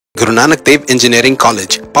Guru Nanak Dev Engineering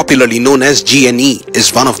College, popularly known as GNE,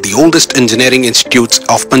 is one of the oldest engineering institutes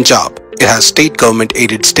of Punjab. It has state government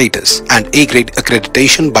aided status and A-grade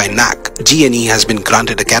accreditation by NAC. GNE has been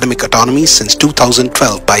granted academic autonomy since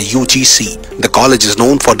 2012 by UGC. The college is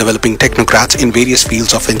known for developing technocrats in various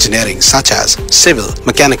fields of engineering such as civil,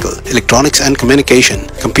 mechanical, electronics and communication,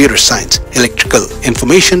 computer science, electrical,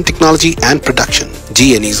 information technology and production.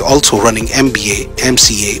 GNE is also running MBA,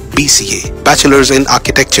 MCA, BCA, Bachelor's in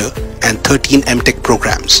Architecture and 13 MTech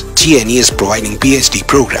programs. GNE is providing PhD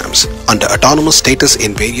programs under autonomous status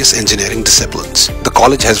in various engineering disciplines. The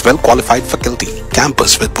college has well-qualified faculty,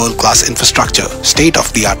 campus with world-class infrastructure,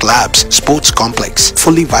 state-of-the-art labs, sports complex,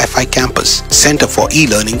 fully Wi-Fi campus, center for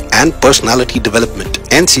e-learning and personality development,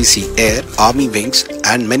 NCC, Air, Army Wings,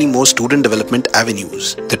 and many more student development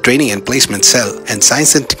avenues. The Training and Placement Cell and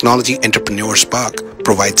Science and Technology Entrepreneurs Park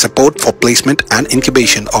provide support for placement and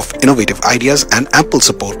incubation of innovative ideas and ample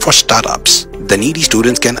support for startups. The needy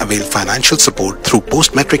students can avail financial support through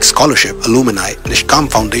post-matric scholarship, alumni, Nishkam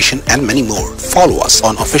Foundation and many more. Follow us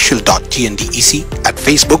on official.gndec at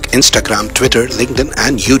Facebook, Instagram, Twitter, LinkedIn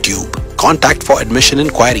and YouTube. Contact for admission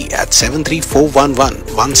inquiry at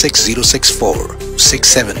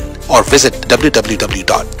 73411-16064-67 or visit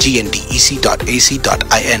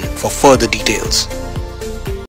www.gndec.ac.in for further details.